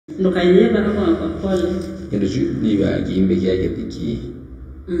ndo Kayeye barako kwa pole ndio ni ba gimbe yake thiki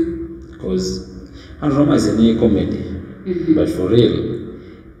because Roma is a comedy but for real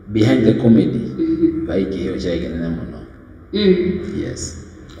behind the comedy baiki hiyo chake na mono yes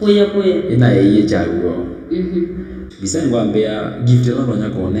kuya ina yeye chaguo bisa ngwambia gift lolo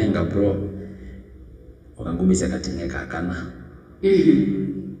nyako onenga bro wakangumisa katingeka kana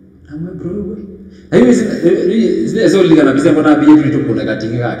ama bro ayo zile zoli kana bisa mbona biye tulitokuna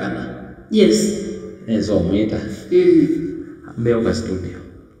katingeka kana yes so mwita ambe uka studio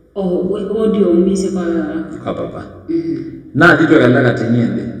audio mbise kwa papa na dito kala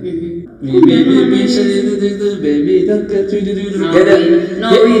katingende baby don't get you no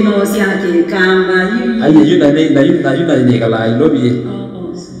we know siake kamba aye yuna ni kala ilobi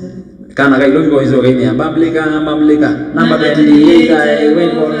kana ga ilobi ko izo gani amamleka namba bendi kai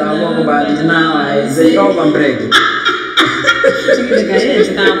when for the walk about now I say over break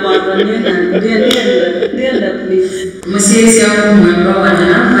Mcsk mwendo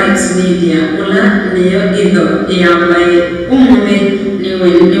wana Fights Media ula niyo ido yambaye umume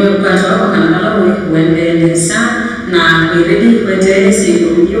niwe kwa kanala wendeleza na biredi kwete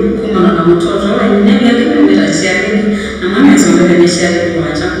siku yokuma na mtoto nene yake mtashare na mama songa share kwa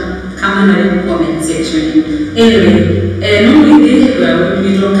kama na comment section anyway no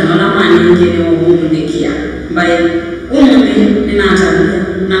we do kanala mani ngine wa mundikia by umume ninatambia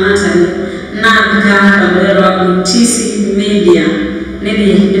na kama Mcsk Media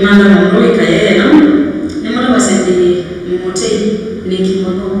nini dimanda mwendo Kayeye na nimona wasedi motei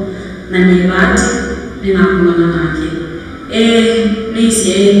nikimono na nibati ninakumana nake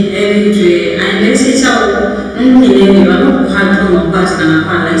nisi twe aendese chao nini bano kuhatu mabati kana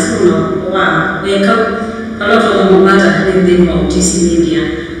pala isino wa weka kaloto mabata ndi kwa Mcsk Media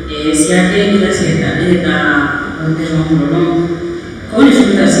siake kila senda ongeza mbono kwa hiyo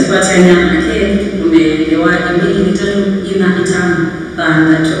tutasipatia nyama yake umeelewa imiki mitatu ina itamu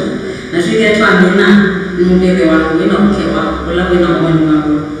tatu na tuige tu amina mbebe wako wina ukewa wala wina mwani wako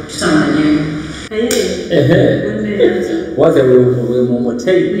tutanganye waze we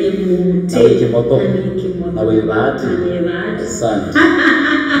momotei ni kimoto na we bahati sana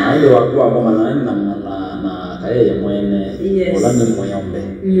na ile wakuwa kwa maana na Kayeye mwene ulani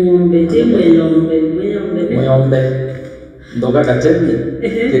moyombe ndoka katemi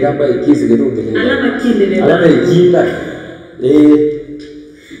kigamba ikizi kiruke alama ikinda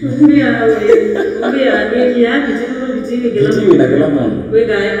mbia ni yake bitini na kila mondo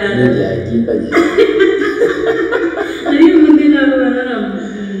wega ina ni ya ikinda ni mwingine anaona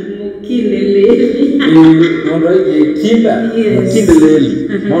mukilele mondo yake kinda kindeleli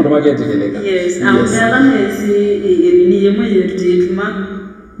mondo magete keleka yes amala nesi ni yemwe yetuma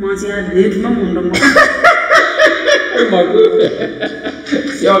mwanzi yetuma mondo mo magupe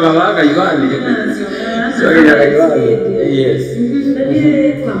sio kama kaivani sio kama kaivani yes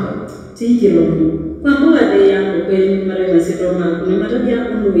kwa tikilo kwa mbona yangu kwa mara masitoma kuna mara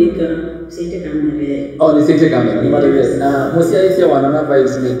yangu nuweka sente kamera ni sente kamera ni mara na msiaisi wana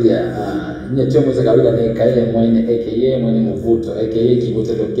Fights Media nyecho mweza kawaida ni Kayeye mwene aka mwene mvuto aka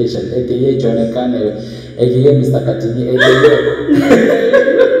kivuto location aka jonekane aka Mr. Katini aka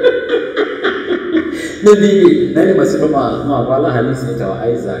Nini nani masitoma wala halisi nitawa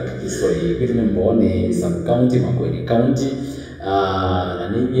Isaac Kisoi kitu mbone sub county Makueni county na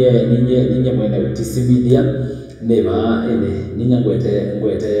ninye mwene Mcsk Media neba ninya ngwete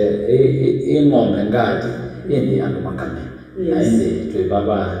ngombe ngati ende ando makame na ende twe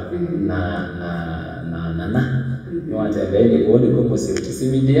baba na niwate bende kuone kwa Mcsk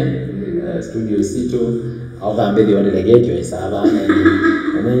Media studio sito au kaambia wadelegate isaba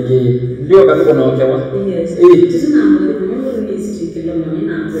na ngi ndio kabisa naokewa yes tuna mambo ni street kilo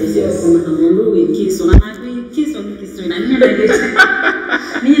na sio kama mambo wikiso na kiso na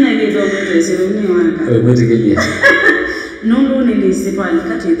nina ndio mtu sio ni wanga umetekelea nundu nilisipa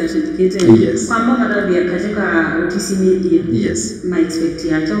katika certificate kwamba madabia katika Mcsk Media yes my expect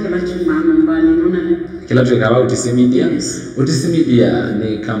ya toka la chuma nyumbani unaona kila tu kama Mcsk Media Mcsk Media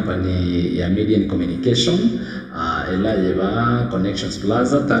ni company ya media and communication elajeba Connections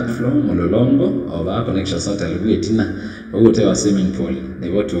Plaza third floor Mololongo oba Connections Hotel Gwetina wote wa swimming pool ni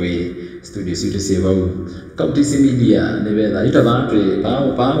wote we studio sio save ka Mcsk Media ni bela itabantu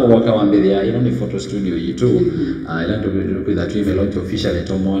pao wakawambia ni photo studio yitu ila ndio kwa that we launch official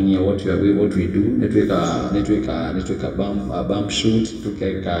etomoni what we do netweka bump shoot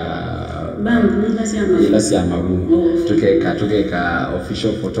tukeka ila siama tukeka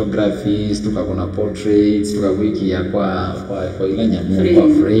official photographies tukakona portraits tukawiki ya kwa ile nyamu kwa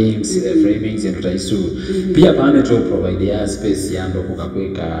framings ndio tutaisu pia pande tu provide ya space ya ndo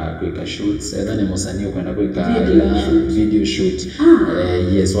kuika shoots then mosani kwenda kuika video shoot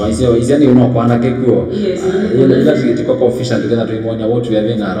yes wise yani unaopanda kekuo ila tukiko kwa official together tuimonia what we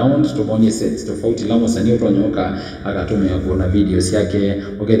having around tumonie sets tofauti la mosani utonyoka akatumia kuona videos yake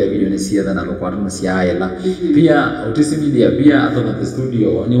the video ni sia then alikuwa tunasiya ela pia Mcsk Media pia hata the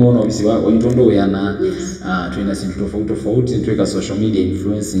studio ni one obviously wao itondo yana tuina simu tofauti tuweka social media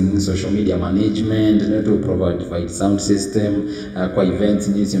influencing social media management na to provide sound system kwa events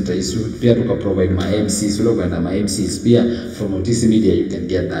needs mtaisu pia tuka provide ma MCs ulo kwenda ma MCs pia from Mcsk Media you can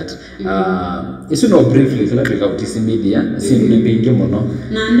get that isu no briefly kila tuka Mcsk Media si mbingi mono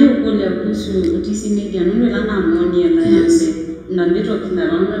na ndio kule kuhusu Mcsk Media ndio lana amoni na ndio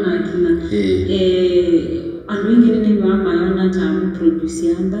kinaranga na kina and wengine ni mama yana tamu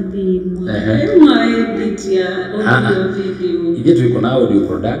produce ambapi mwa edit ya audio video ile tuko na audio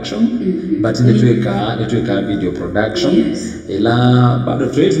production but nitweka video production ila bado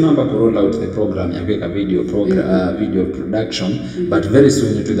tunamba ku roll out the program ya kuweka video production but very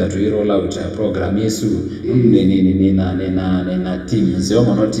soon to that we roll out a program yesu na team zio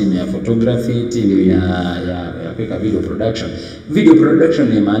mono team ya photography team ya kuweka video production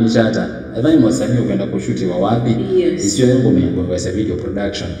ni maanisha hata adhani mwasanii kwenda kushuti wa wapi isio yangu mengo kwa video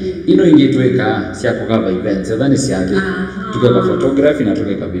production ino ingetweka si cover events adhani si ati tukeka photography na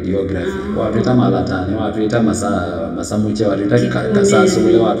tukeka videography watu eta malatani watu eta masamuche watu eta kasaso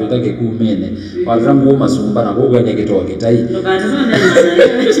wale watu eta kekumene watu rangu masumba na gogo yenye kitoa kitai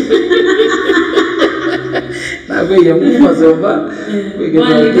na kwa hiyo mazomba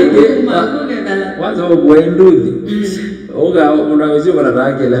wazo gwendudi oga unaweza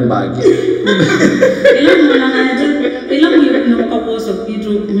kurataka ile mbaki ila mwenye ukaposo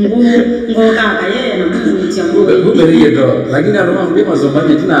kitu ngoka yeye na mtu chambo kuberieto lakini aroma ngoma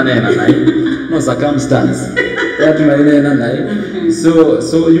zombani tuna nena naye no circumstance ya tunaenena naye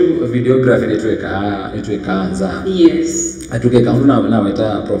so you videography netweka anza atukeka mtu na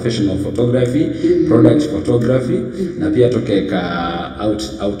weta professional photography product photography na pia tukeka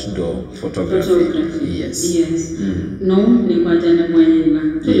outdoor photography yes no ni kwa jana mwenyewe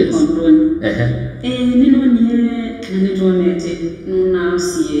tulikontrol nino nie na nitonete nuna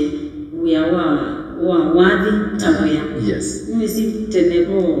usie uya wa wadhi taboya yes mwezi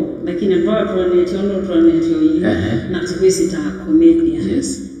tenebo lakini ndo tuonete yo na tukwisi ta comedy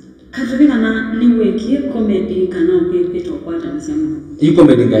yes katubina na niwekie comedy kana ukipito kwata nisema hii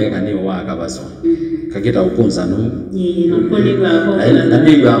comedy ngaika ni waka baso kakita ukunza no nakoni babo na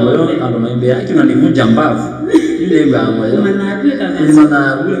nigo ambayo ando maimbe akina nivunja mbavu ile nigo ambayo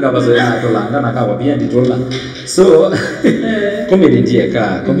mana ule kabaso ya tolanga na kawa pia nditola so comedy ndiye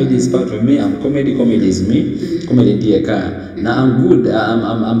ka comedy is part of me comedy is me comedy ndiye ka na I'm good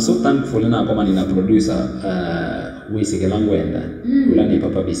I'm so thankful na kama nina producer Mcsk langwenda ulani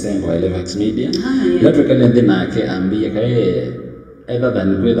papa Bisengo I love Mcsk Media latu kalende nake ambie kae either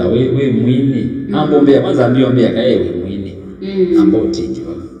than whether we mwini ambombe kwanza ambie kae we mwini ambao tiki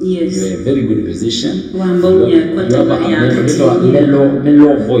yes you are a very good musician ambao ya kwa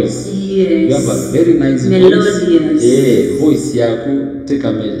mellow voice yes you have a very nice melodious voice yako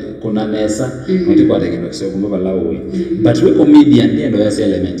teka kuna nesa ndiko atakendo kisoko mbaba lawe but we comedian ndio ya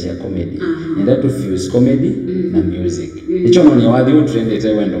element ya comedy and that to fuse comedy na music hicho ni wadhi utrend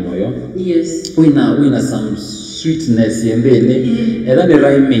etewendo moyo yes wina some sweetness yembele and then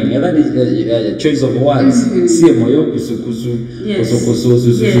rhyming and then choice of words si moyo kusukusu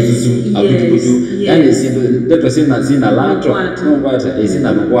abuju yani ndio sina lato ngwata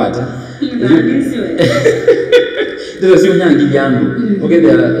sina lukwata ndio sio nyangi yangu okay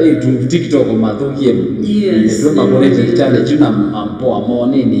there to TikTok mathokie ndio makonete challenge na ampoa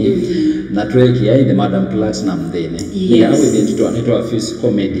monini na treki ya the Madam Platinum thene yeah we did to anaitwa fuse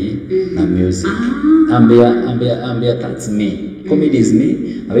comedy na music ambia that's me comedy is me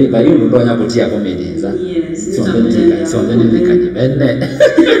abiba hiyo ndo nya kutia comedy za so then nikajibende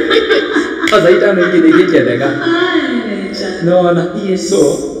azaita mwingine kichedeka no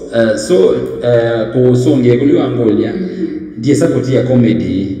so kusonge kuliwa ngolia ndiye support ya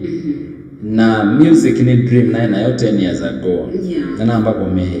comedy na music ni dream na yote 10 years ago na ambako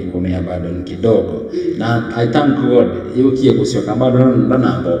kumea bado kidogo na I thank God yukie kusioka bado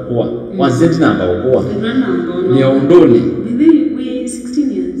ndana ambao wazeti na ambao ni ondoni we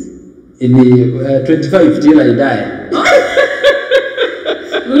 16 years in 25 till I die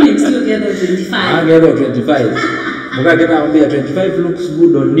we still together 25 together 25 Mukakena ambia 25 looks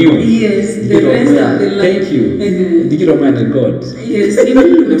good on you. Yes, the rest of the life. Thank you. Dikiro mwana God. Yes,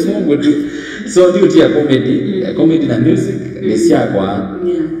 Mungu tu. So ndio tia comedy na music ni sia kwa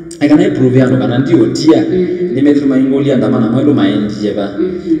Akana improve ando kana ndio tia nimethu maingolia ndamana mwelo maendieva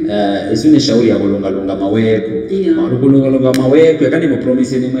isu ni shauri ya kulunga maweku kulunga maweku akani mo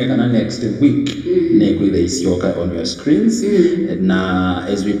promise ni mwe kana next week ne kuithe isioka on your screens na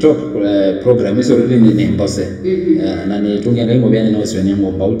as we talk program is already ni mbose na ni tungenga ngo byane no sio ni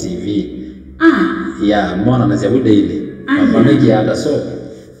ngomba TV yeah mwana na sia daily mwana ya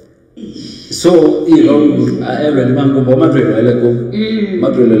so every mango bo madrelo leko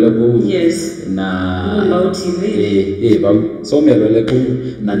yes na about TV so melo leko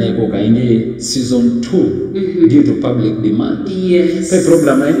na neko kaingi season 2 due to public demand yes pe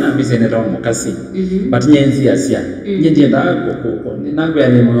program ina bise ne tawo kasi but nyenzi asia nyendi nda na gwa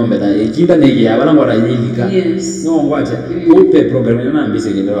ni ngombe na ikinda ne ya bala ngora nyilika yes no ngwacha pe program ina bise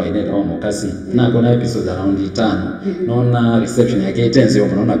ne tawo kasi na kona episode around 5 naona reception yake tense yo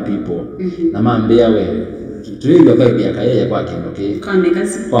naona people na maambia we tuliyo vibe ya Kayeye kwa kindoke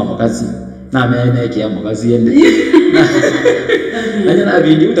kwa mkazi na mene kia mkazi ende na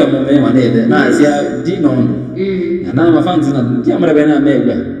video utamume manede na sia dino na mafans na dia mara bena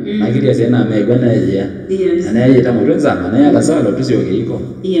mega na kidia sena mega na yeye na yeye tamurenza na yeye akasala tusio iko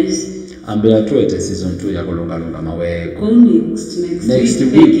yes ambia tuete season 2 ya kulunga mawe next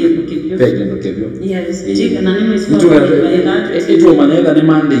week peke ndo kevyo yes chiga na nime ito manela ni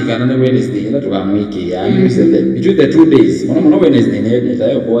Monday kana ni Wednesday ila tukamwiki ya between the 2 days mwana Wednesday ne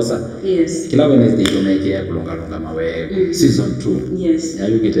tayo kosa yes kila Wednesday tumeke ya kulunga mawe season 2 yes ya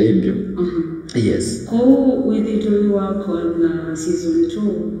yukita himbyo yes ko with it we work on season 2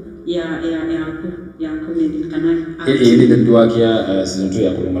 ya comedy kana ili ndio wakia season 2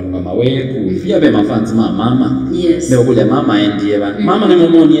 ya kulunga mawe pia be mafans mama yes leo kuja mama endie ba mama ni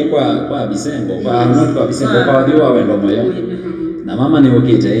mumonie kwa bisengo kwa not kwa bisengo kwa wadhiwa wendo moyo na mama ni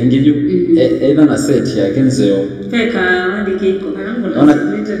okite ingiju either na set ya kenzo peka wadi kiko karango na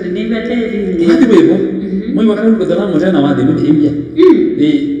nimbe tv hadi bebo mwe wakati kwa dalamu tena wadi mimi imbia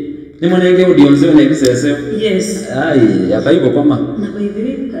ni mwanenge udionze na bisese yes ai akaibo koma na kwa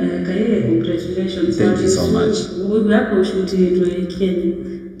hivi Kayeye congratulations thank you so much wewe hapo shoot yetu Kenya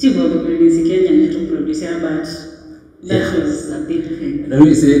tivo release Kenya ni to produce but that was a big thing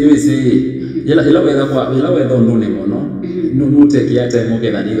we say ila weather ndone mono no take ya time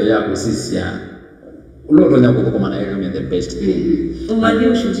okethaniyo yako sisi ya uloto nyako kwa maana yake the best thing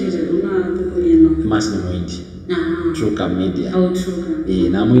wadi shoot yetu una tukuliano mas ni mwindi Truka media Truka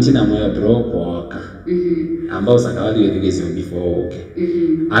na mwiti na moyo bro kwa ambao sakawali wethigezi before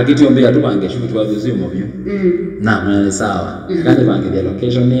akitiombea tu bange shoot wa vizio movie na mwana sawa kani bange dia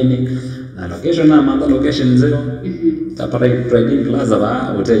location nini na location na manda location zero tapata trading plaza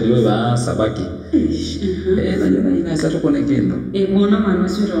ba hotel yo ba sabaki na jona ina sasa tuko nekendo mwana mwana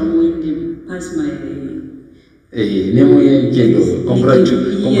sura wa mwindi pass my nemo ye kendo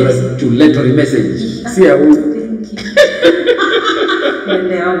congratulatory message si ya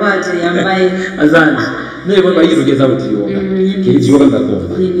ndio wabate yambaye asante ne baba yiro geza utiyoga kijiwa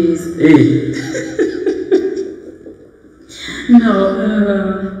ngakomba no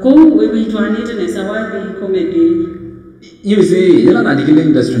ko wewe twanite ne sawadi comedy you see yala na dikile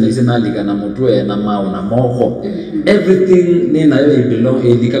industry na isena lika na mutwe na mao na moko everything ni na yo belong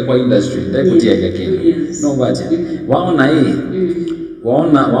elika kwa industry ndio kutia yake no wacha waona hii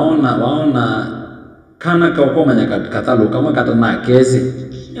waona kana ka ukomanya katalo kama katana kesi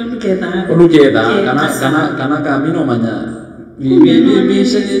olukeda kana ka mino manya baby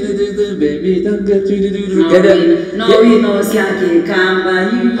don't get no we know siake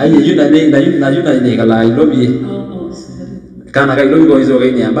kamba ayi yuna ne kala ilobi kana ka ilobi ko izo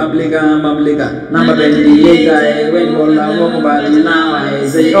gani ambableka namba 28 when wala wako bati now I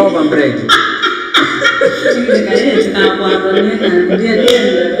say over break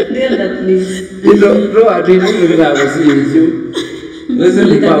Ilo ati ni bila kusiyo. Wewe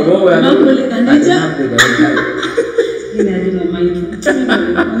ni kwa wewe na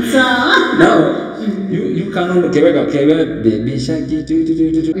now you cannot keweka baby shaki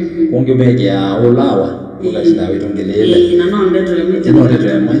ungemekea olawa ukashida wetu ngelele na nombe tulemite no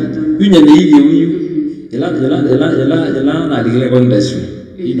tetema yunye ni hiyo ila na dikile kwa industry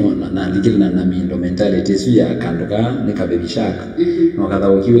na dikile na mindo mentality su ya kandoka ni kabebi shaka no kadha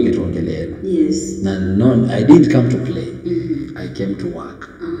ukiwe kitongelele yes na no I didn't come to play I came to work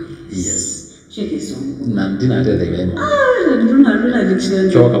yes shake it song na ndina hata degemo nduna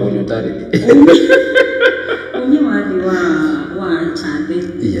diction choka voluntary wadi wa chande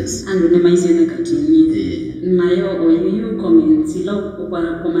yes ando ne maisene katini nayo you comments ilo kwa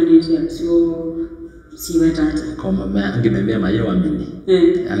community ya sio Si wewe tata. Kwa mama angemwambia mayo amini.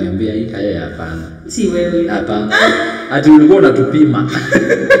 Angemwambia hii Kayeye hapana. Si wewe. Hapana. Ati ulikuwa unatupima.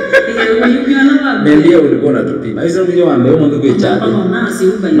 Mbele ulikuwa unatupima. Hizo ndio waambia mwanzo kwa chat.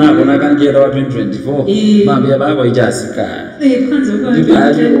 Na kuna kanjera wa 2024. Mambia baba ijasika. Kwanza kwa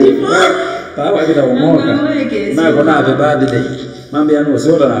 2024. Baba kita umoka. Na kuna happy birthday. Mambia no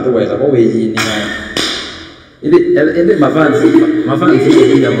sio na tu waita kwa wewe ile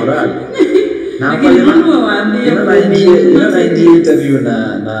mafanzi ya morali. Na kwa hiyo ina interview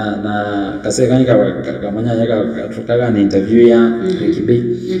na kaseka kamanya tukaga ni interview ya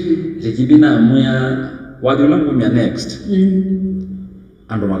Rikibi na moya wadi ulangu mia next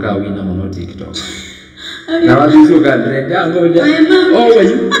ando makaa wina mono TikTok na wadi sio kadre yango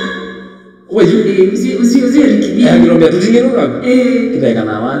uzi Rikibi ngirombe tutingirura kitaika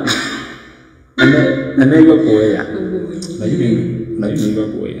wadi na hiyo kuoya na hiyo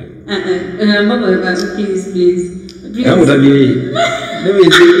kuoya Mama, please. Kamu tabii.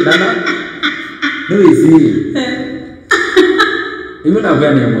 Niwezi. Iwe na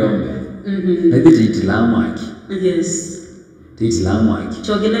bwana mwombe. Na hivi itilamu haki. Yes. Itilamu haki.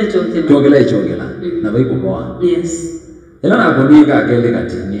 Chogela. Na bai kuboa. Yes. Ela na kunika akele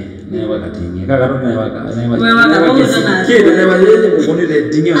katinye. Ne wakatinye. Kaka ndo ne waka. Kile ne wale mukonile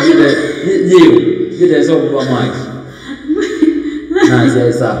tinye ngide. Ngide so kwa mwaki. Na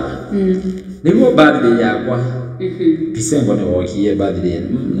zia sawa. Niko birthday yakwa. Bisengo ne wokiye birthday.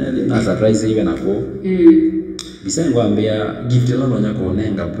 Na surprise even ako. Bisengo ambia gift lono nyako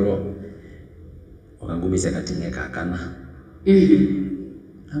nenga bro. Wakangumisa katinge kakana.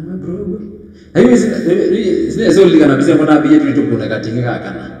 Ama bro. Ayo zile zoli kana bisengo na biye tu kuna katinge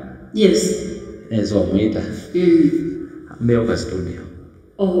kakana. Yes. Ezo muita. Ambia kwa studio.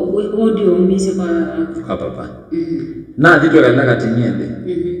 Audio umise kwa papa. Na ditwe kana katingende.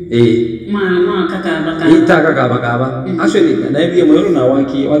 Mama kakaba. Ita kakaba. Actually na hivi moyo na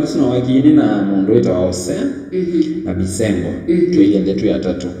waki wadisina waki ni na mundu wetu wose. Na bisengo tuiende tu ya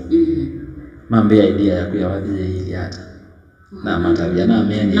tatu. Mambe idea ya kuyawadhi ili hata. Na matabia na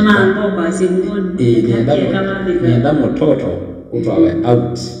ameni. Na mambo basi ngoni. Nienda mototo utwawe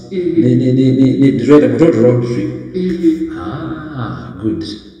out. Ni direct mototo road trip. Good.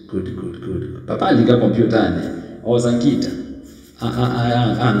 Papa alika kompyuta ne. Ozakita.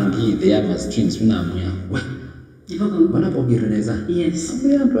 Angi the other strings unamwya. Bana pogireneza. Yes.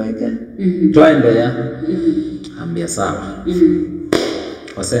 Ambia tuaike. Twende ya. Ambia sawa.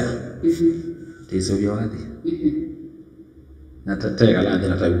 Osea. Tizo byawadi. Na tateka la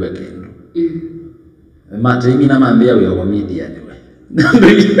ndina tabuga kendo. Mate mimi na mambia wewe kwa media niwe.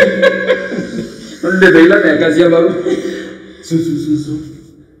 Ndio ile ya kazi ya babu. Su.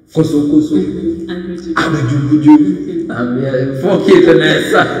 Koso. Amejuju. Ambia forget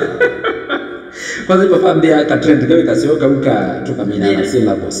nesa. Kwanza papa ambia ka trend kawe kasioka uka tukamina na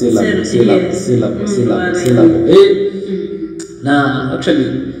syllable. Na actually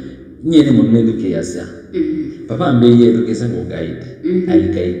nyeni munene kiasi. Papa ambia education go guide. I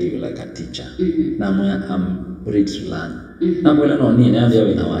guide you like a teacher. Na mwa am ready to learn. Na mwela no nini ambia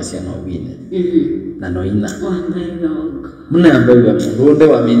we na wasia no wine. Na no ina. Muna ambaye mundu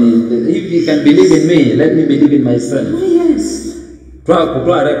waamini. If you can believe in me, let me believe in myself. Yes.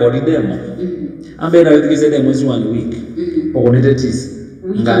 Twa record demo. Ambaye na wetikise demo is 1 week. Okonete tisi.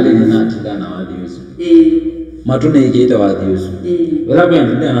 Ngali ni nati dana wadi yusu. Matune ikiita wadi yusu. Wala kwa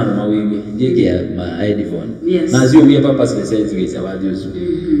ndina na mawingi. Ndiye ya ma ID phone. Yes. Na zio we papa specialize with wadi yusu.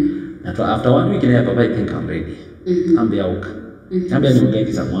 Na after 1 week na papa I think I'm ready. Ambia uka. Ambia ni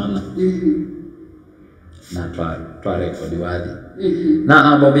mgaidi za mwana. Na twa record wadi. Na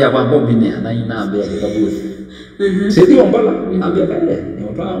ambia kwa bombi ne na ina ambia kaburi. Sidi ombala ambia kale ni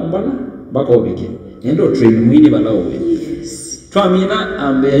otwa ombala bako obike. Endo train mwini balawe. Yes. Twa mina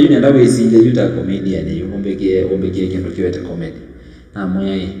ambia yune ndawe sije yuta comedian ombeke kendo kiwete comedy. Na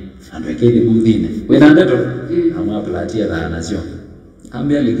moya yi andwekeli budhine. Wena ndeto amwa platia la nazio.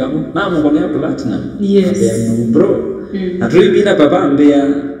 Ambia likamu na mkonea platinum. Yes. Ambia no bro. Na tuibina papa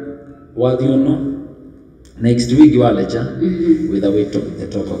ambia what you know. Next week you are lecture with the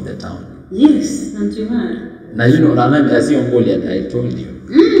talk of the town. Yes, and you are. Now you know that as you I told you.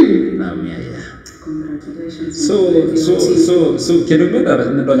 Now yeah. Congratulations. So can you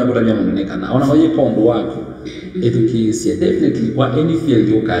remember ndo nyakuta jamu neka na ona hoye pondo wako. education definitely kwa any field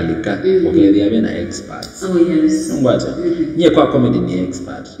yokalika okay they are experts. Oh yes. Ngwacha nye kwa comedy ni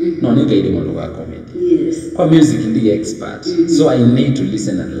expert no ni gaidi mondo kwa comedy. Yes. Kwa music ndi expert so I need to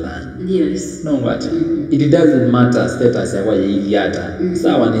listen and learn. Yes. No ngwacha it doesn't matter status ya kwa yiliata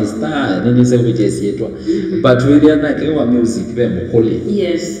sawa ni star nini se ubichesi yetwa but we are like wa music be mukole.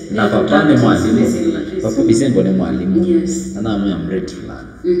 Yes. Na papa ni mwalimu papa bisembo ni mwalimu. Yes. Na I'm ready to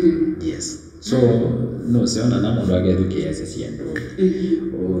learn. Yes. So no siona na mundu agedukia sesiendo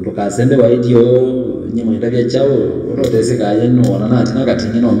tukasende waitio nyimo ndabya chao urotese kaye no na nati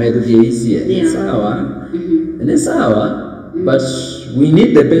nakatingi no medukie isie sawa ni sawa but we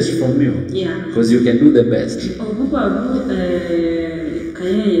need the best from you because you can do the best.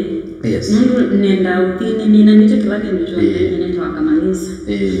 Kayeye yes nenda upini nina nicho kilake ndicho nenda wakamalisa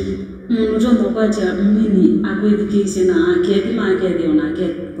mundu tonto kwacha mbini akwedukise na akethima akethi ona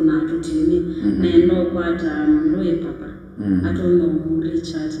kuna tutini nendo kwata mundu ye papa atono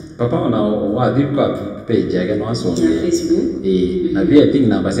Richard papa ona wathi kwa page yake no aso Facebook na pia thing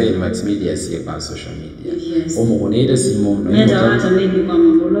number say Mcsk media si kwa social media yes omugonede simo no nenda hata maybe kwa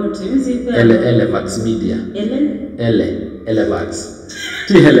mambo lote msipe Mcsk media Mcsk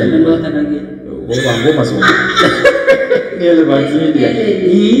ti Helen ndo atanage ngoma so Mcsk media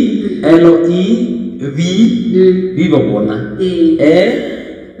V bobona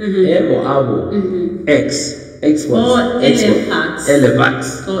ebo abo X was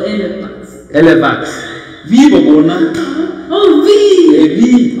Elevax V bobona V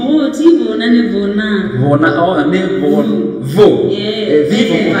tibo na ne bona ne vo V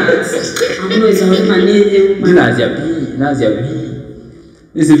bobona amweza manene nazia V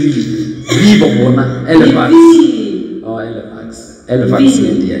is V bobona Elevax Elevax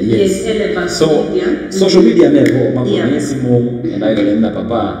media yes Elevax so media. Social media never makonesimo and I can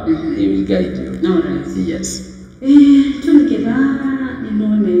papa he will guide you. All right. Yes. Tunikeba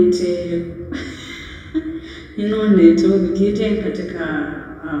inonete ubikite katika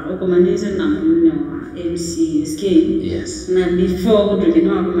okomanize na mune wa Mcsk. Yes. Na before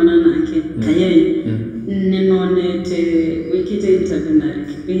tukinoa kumana nake Kayeye ninonete wikite interdisciplinary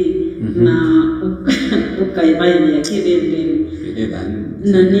kipi na ukaibaini ya kidende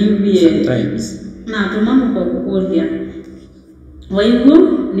na nimbie sometimes na tumamu kwa kukodia waigo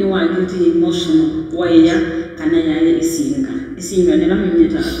ni wagiti emotional waya kana ya isinga nila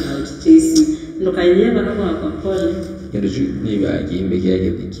mnyeta about chesi ndo Kayeye baka kwa pole yendo ni baki imbeki yake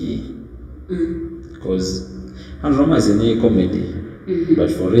diki because androma ni comedy but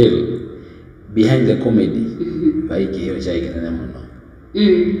for real behind the comedy baiki yo chai kana muno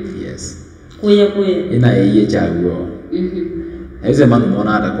yes kuya ina yeye chaguo I was a man who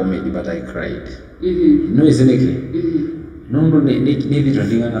wanted a comedy, but I cried. No, isn't it? No, need to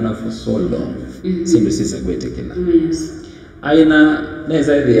think for so long. Seems to see a great killer. Yes. I know, there's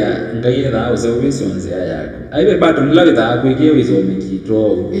idea, Kayeye was always on the ayak. I be bad to love that we gave his own key to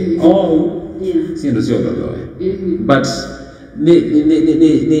oh, yeah. Seems to see all the but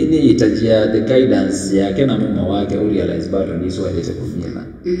ni itajia the guidance ya kena mama wake realize bado ni so alete kumila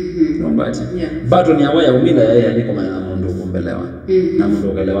nombati bado ni awaya umila yeye niko maana mundu kumbelewa na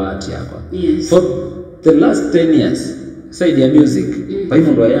mundu kelewa ati yako for the last 10 years side ya music kwa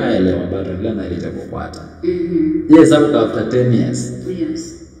hivyo ndo yaelewa bado ile na ilete kukwata yes after 10 years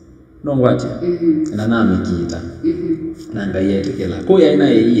yes nombati na nami kita na Kayeye kila kwa ina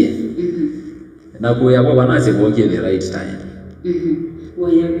yeye na kuya kwa wanaze kuokie the right time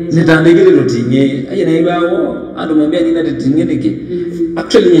nitandikile rutinge ayina ibawo atumwambia nina rutinge niki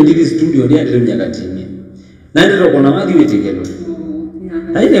actually ndili studio ni ndili nyakatinge na ndilo kona wadi wetekelo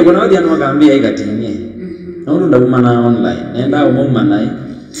ayine kona wadi anwakambia ikatinge na ndo ndabumana online nenda umumana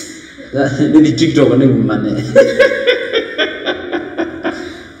ndili TikTok ne umane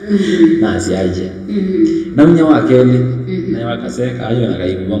na siaje na mnya wakeli na wakaseka ayo na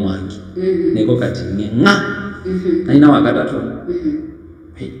kaibu maki niko katinge na ina wakata tu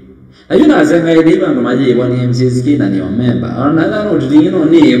ayuna asenga ile ndo maji kwa ni Mcsk na ni member ona na ndo dingino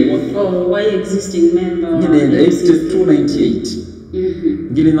ni why existing member ni 298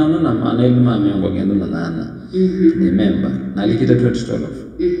 ngili na maana ile mama yangu ngendo na nana ni member na alikita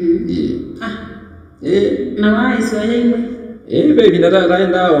 2012 na why sio yeye baby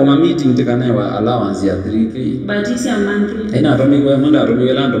ndataenda wa meeting tekanawa allowance ya 3k but isi a monthly ina atomiwe manda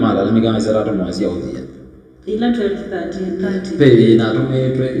atomiwe lando mala lamika masera to mwazia udhia ila 12 30 pe na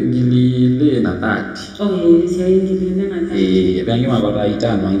tume ngili na 30 okay sia ngili na 30 bangi mabata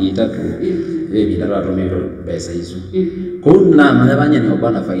itano angi tatu bila tume pesa hizo kuna mnabanya ni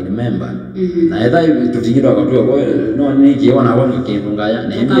obana fine member na edha tutingirwa kwa tu kwa no ni kiona wangu kindungaya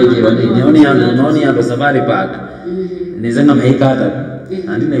na ni ando safari park nizenga meikata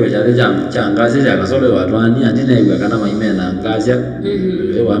andine wajale changaze jakasole watwani andine kana maimena ngaja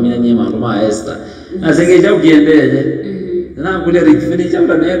wamina nyema ndo ma Esther asengeja ukiendeje na kule rifini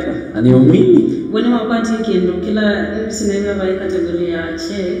chamba neto ani omwini wene wakwati kendo kila sinema ba category ya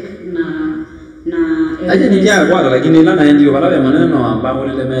check na aje nija kwa lakini lana ndio barabe maneno ambapo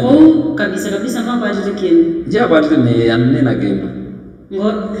ile meno kabisa kwa kwati kendo nija kwati ni anne na kendo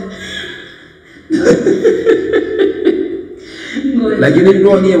lakini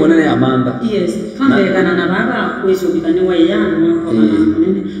ndio ni mwanene Amanda yes pambe kana na baba kweso bikane wayana kwa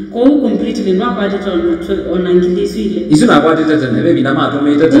manene kwa completely no about it on angilisu ile isu na kwati tete ne baby na mato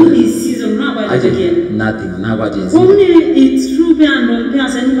tete this season no about it again nothing na kwati only it's true beyond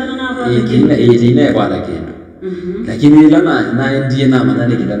pesa ni bana na kwa ine kwa kendo lakini lana na ndiye na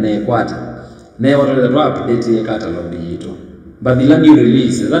manane kidane kwata ne watu wa update ya catalog yito but ila new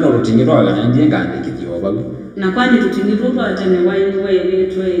release zana rotingirwa kana ndiye ngandikithio babu na kwani tutingirwa atene wewe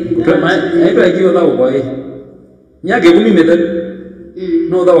kutoma aitwa ikiwa dawo kwa nyake kumi medali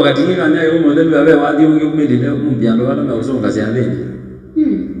no dawo katini kana nyake kumi medali babe wadi unge kumedile mbyando kana mawusonga siandeni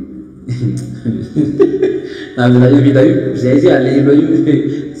na bila yibida yezi alilo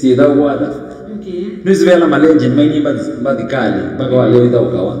si dawo kwada okay nisivela malenje maini badikali mpaka wale dawo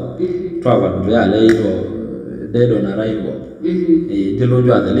kawa twawa ndo yale ito dedo na raibo dilo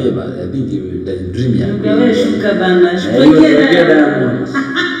jwa deleba I think the dream ya ngawe shuka bana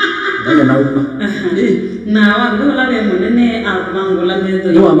ndio na uma na wangu la be monene abango la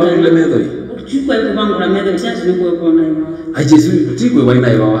medo no abango la medo chukwa iko bango la medo chati ni kwa na hiyo ajesu tikwe wa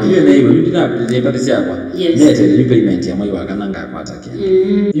ina iwa hiyo na hiyo ndina update pale siakwa nete ni payment ya mwa kana ngakwata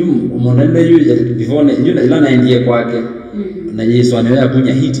kile monene yu before ne yu ila naendie kwake na Yesu anaweya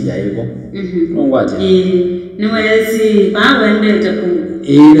kunya hiti ya hivyo ngwati niwezi bawende taku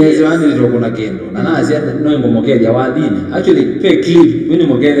nezi wani litokuna kendo na nazi no ngomokeli ya wadini actually pe clip wini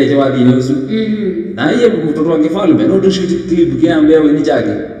mokeli ya wadini usu na hiyo mtoto wa kifalme no to shoot clip kiambia weni chake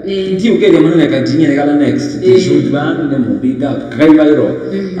ndio kile maneno yakatinyere kala next shoot bana ne mubiga kaiba hilo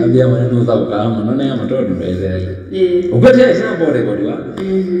abia maneno za ukama none ya mtoto mbele ukete sana bore body wa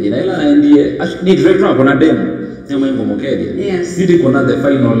ila na ndiye ni director kuna demo nyama yangu mokeli sidi kuna the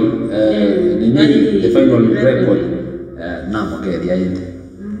final the final record na mokeli yaende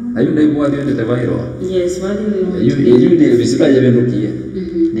ayunda ibu wadi ndio viral yes wadi you ni visika ya bendukie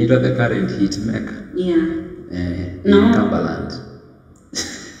ni the current hit maker no Cumberland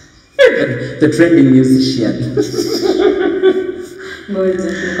the trending musician ngoja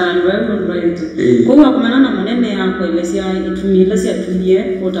kukanwa right kwa kumanana manene yako ilesia itumile sia tulie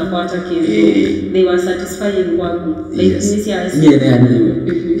utapata kitu they were satisfying kwako like nisia yene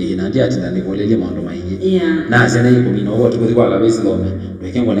yani na ndia atina nikolele mando maingi na asena yiko mino wote kwa kabisa lome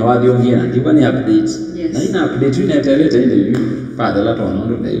ndio ne wadi ongie na ndipo ni update na ina update ina teleta ile pada la tono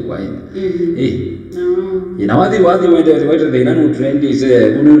ndo kwa ina ina wadi wende they nanu trend is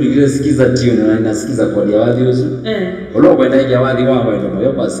kunuligira sikiza tune na inasikiza kwa wadi usu olo kwenda ya wadi wao ndio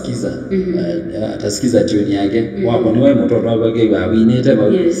moyo kwa sikiza atasikiza tune yake wako ni wewe mtoto wake wa winete ba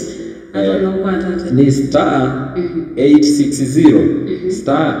ni star 860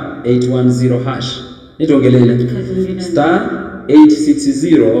 star 810 hash nitogelele star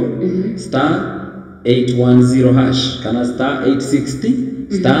 860 star 810 hash kana star 860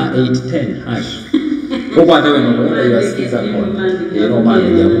 star 810 hash kwa hata wewe ndio unasikiza kwa hiyo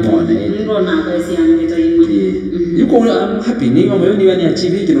mali ya muone ndio na basi angeta hivi yuko I'm happy ni moyo ni wani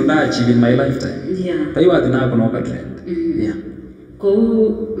achieve hiki ndo na achieve in my lifetime kwa hiyo adina kuna waka trend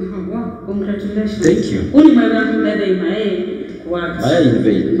congratulations thank you uni mara ndada imae kwa Maya in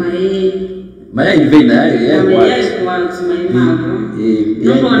vain kwa my mama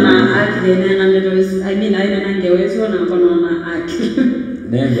ndio na akile na ndio I mean aina nangewezo na konaona akile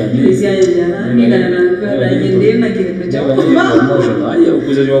nenda ni ya jana ni kana na kwa nyende na kile cha mama ayo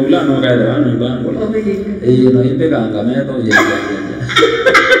kuja wa bulano kaida wanu bango na ipeka ngameto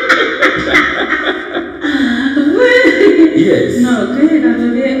yes no okay na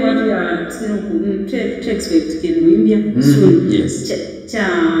vile watu ya expect kiluimbia soon yes cha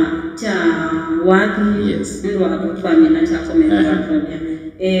wadi yes ndio watu family cha komenda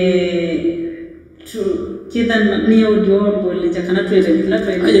tu kida ni audio mbole cha kana tuweze kila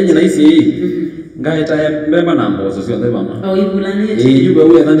tuweze aje na hisi hii ngaita mbemba na mbozo sio ndema au ibulani yuba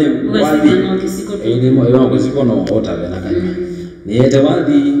uya thani wathi ni mo iwa kusiko no ota bena kanya ni ete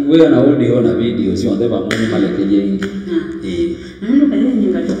wathi wewe na audio na video sio ndema mo malekeje ingi nando kale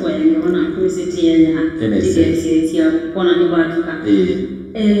nyinga tukwa yange wana akusiti ya digesi ya kona ni watuka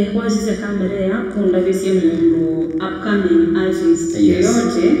kwa sisi kamera ya kunda visi mundu upcoming artist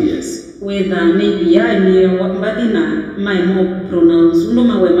yote whether maybe ya ni mbadina my more pronouns ndo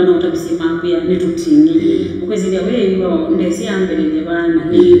mawema na utabisima pia nitutingi ukwezile wewe ndesi ambele bana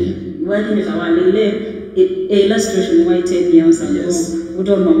ni wali ni tawalile illustration white 10 years ago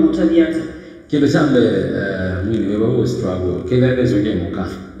udoma mutabiata kile chambe mwini wewe struggle kile lezo gemuka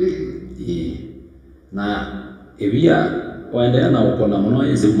na ebia waendelea na ukona muno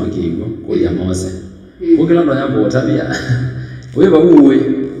yeze umakigo kuya mose kugila ndo yabo tabia wewe uwe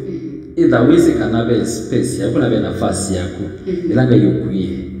either wezi kana be space yako na be nafasi yako ilanga yokuye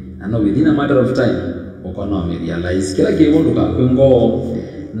and within a matter of time ukona realize kila kibondo ka kwengo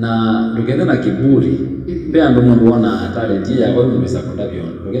na ndugenda na kiburi be ando mundu wana talent yako mbisa kondabyo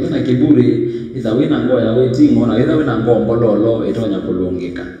ndugenda na kiburi either wina ngo ya waiting ona either wina ngo mbololo etonya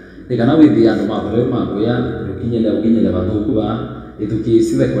kulungika ikana withi andu makuya ukinyele bathuku ba ituki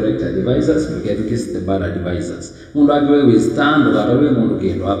the correct advisors tuki the bad advisors mundu agwe stand ugatawe mundu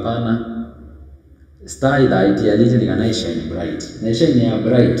kendo hapana star the ideality ni kana shine bright na shine ya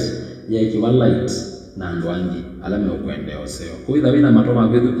bright ya kiwa light na ndwangi alame ukwende oseo kuitha wina matoma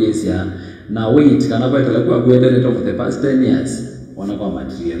gwethu kesia na wait kana kwetela kwa kuendelea for the past 10 years wana kwa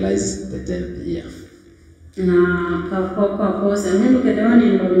materialize the 10th year na kwa nendo kedewani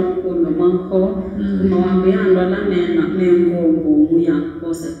ndo kuno mwanko umawambia ndo la mena mengo ya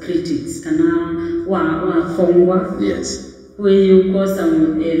kosa critics kana wa kongwa we you kosa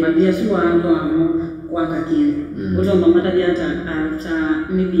mabia swa ndo kwa kakini utomba matabi hata after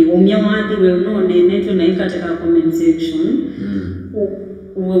maybe umya wadi we no neto na ikataka comment section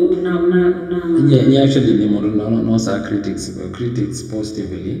yeah actually ni mo no sa critics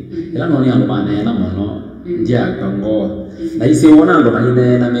positively ila no ni ando bana na mono ndia kango na isi wona ndo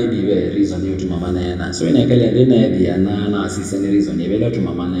bana na maybe we reason yote mama nena so ina kale ndine dia na asise ni reason yebele tu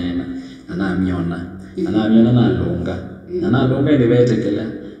mama nena na miona na longa ile betekela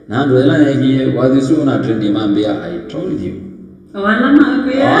na ndo ila yeye wadhisu na trend mambia I told you wana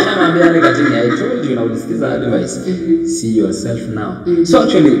mambia nikatini I told you na ulisikiza advice see yourself now so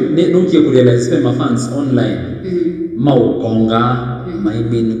actually nukie kurealize my fans online maukonga I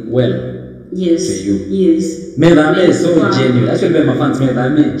mean well yes to you me that so genuine actually my fans me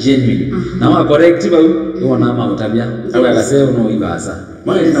that genuine na wa correct ba uona mautabia au akasema uno ibasa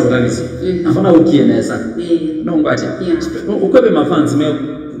mwana ina utabisi afana ukieneza no ngati ukwebe my fans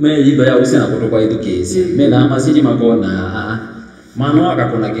me yiba ya usina kutoka idukezi me na masiji makona mano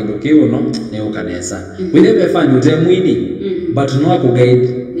akakona kindu kiu no ne ukanesa withe befani utemwini but no akuguide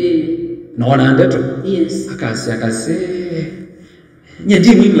no wana ndeto akase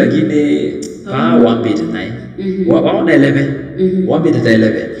nyedi mwini lakini wambite naye waona 11 wambite ta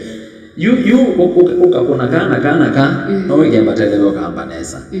 11 you ukakona kana no wegemba ta 11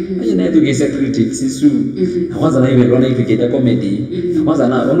 ukambanesa aje na edukise critics isu kwanza na iwe ndona ifikita comedy kwanza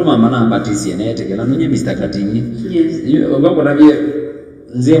na ono mama na ambatisi netekela nonye Mr Katingi ubako na bie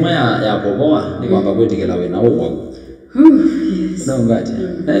nzema ya koboa ni kwamba kwetikela we na uwo na ngati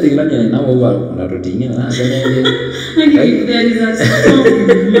na tikila ni na uwo kuna totingi na kanele there is a strong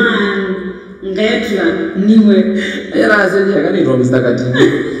man ngetla niwe era aseje akani ro Mr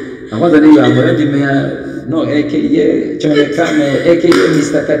Katingi kwanza ni ya mbona mea no Kayeye chone kame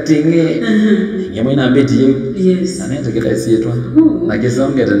Mr Katingi nyama ina beti yes anaenda kila sietwa na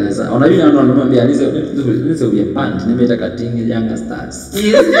kesonge tenesa ona yule anamwambia nizo uye band nimeta Katingi Young Stars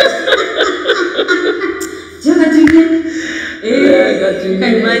Katingi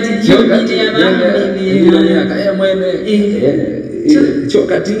can imagine you ni akaya mwene cho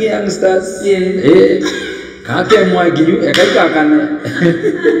Katingi Young Stars kake mwagiyu ekaika kana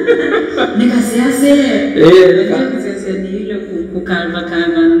nikasiase nikasiase ni ile kukalva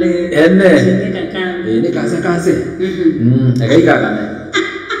nde nikase ekaika kana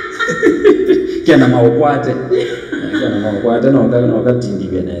kiana maukwate na wakatindi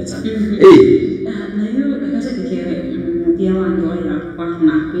beneza na hiyo akata kikere pia wangu ya kwa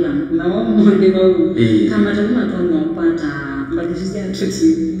na pia na wao ndio kama tuna tunapata mbadilishia tricks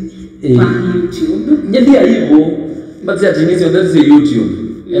kwa YouTube ndia hivyo basi atinizo that's YouTube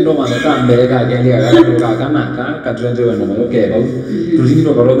endo manaka mbele kagenge kana katwende wena malokeba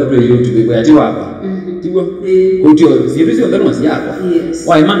tuzingira karoda tu YouTube kwa ati wapa tiwo kutio sirizi ndo no siako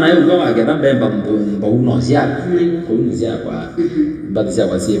wa imana nayo kwa wake tambemba mbo uno siako kwa uno siako but sia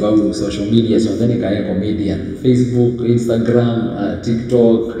wasi ba social media so then Kayeye comedian Facebook Instagram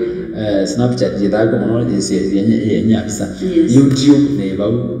TikTok Snapchat jidako mono yenye afisa YouTube ne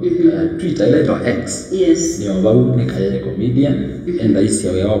ba Twitter ile X ni ba ni Kayeye comedian enda isi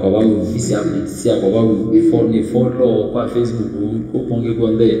ya kwa ba isi ya kwa ba ni follow kwa Facebook kuponge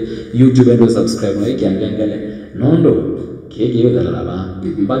konde YouTube ndo subscribe na ikiangengele nondo keke yo dalala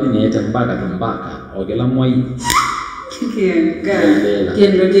mbali ni eta mpaka ogela mwai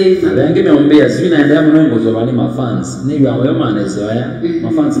Kendo Dave. Abengi meombea sivyo naendea mnongozo bali mafans. Ni yawe manezoya.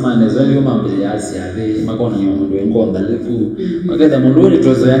 Mafans manezoya ni kama mbele yasi ade makona ni mundu engonda lefu. Mageza mundu ni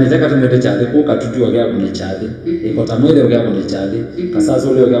tozoya ni taka tumete chade ko katutu ogea kune chade. Ikota mwele ogea kune chade. Kasazo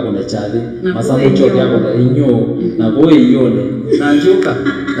ole ogea kune chade. Masambo ogea kune inyo na boye yone. Na njoka.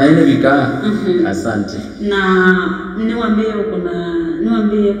 Na ine bika. Asante. Na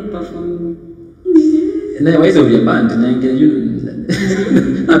niwaambie kuperform na waizo vya band na ingeju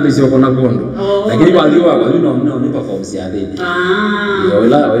abisi wako na kondo lakini wali wako ni performance ya dini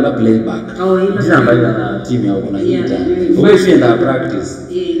wala playback jina mbali na team yao kuna hita wewe usienda practice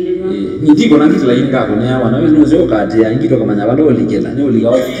ni tiko na kitu laini kako ne hawa na wewe unaweza ukati ya ngito kama nyabalo olikela ni oliga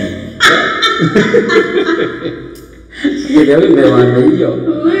ofiki ile wewe wande hiyo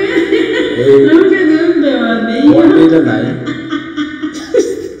wewe naye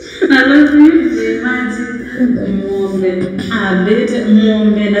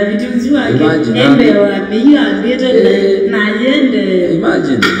muombe na vitu wake embe wapi hiyo abete na yende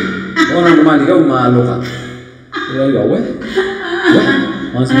imagine ona normali kama maloka wewe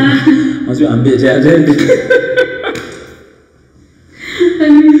Mazu ambete atende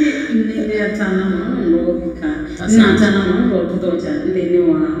nile atana mambo na atana mambo kutoka ndeni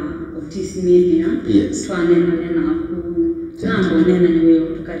wa Mcsk media twanena Nambo nena niwe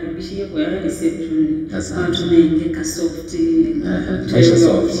tukaribishie kwa reception. Watu wengi ka soft. Maisha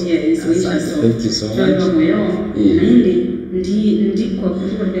soft. Yes, maisha soft. Thank you so much. Na hili ndi kwa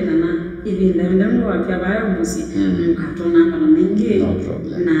kutoka na hivi ndio wapi abayo mbusi mkatona kama mengi. No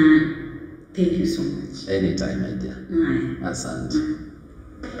problem. Na thank you so much. Anytime my dear. Asante.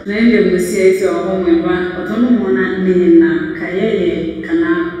 Na ndio mbusi hizo wa mwemba watono muona ni na Kayeye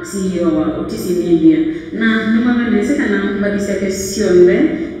kana CEO wa Mcsk media na nimameneseka na mbadisha kesionde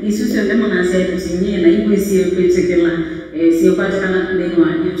isusionde mwana sasa tusinye na ipo isiyo petekela sio patikana ndani wa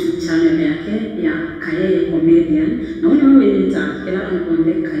YouTube channel yake ya Kayeye comedian na wewe nita kila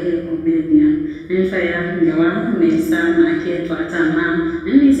mkonde Kayeye comedian nfa ya ngawa mesa na ketu atana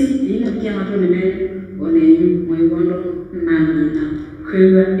nini sisi ndio pia watu one mwegondo na nina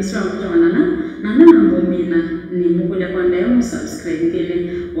kwa iswa kutoana na mambo mina ni mukuja kwa ndao subscribe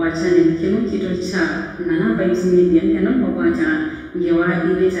kile wa channel kino kitu cha na namba hizi media kana kwa cha ngewa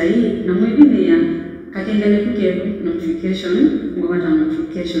ile tai na mwingine ya kakengele kuke notification mwata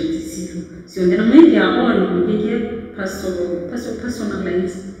notification sio ndio media all kupigia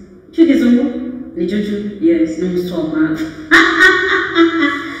personalize chukizungu ni juju yes no msoma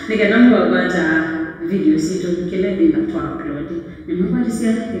nika namba kwa video sito kile bila tu upload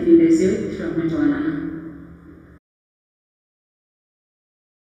nimemalizia hivi ndio sio tunaanza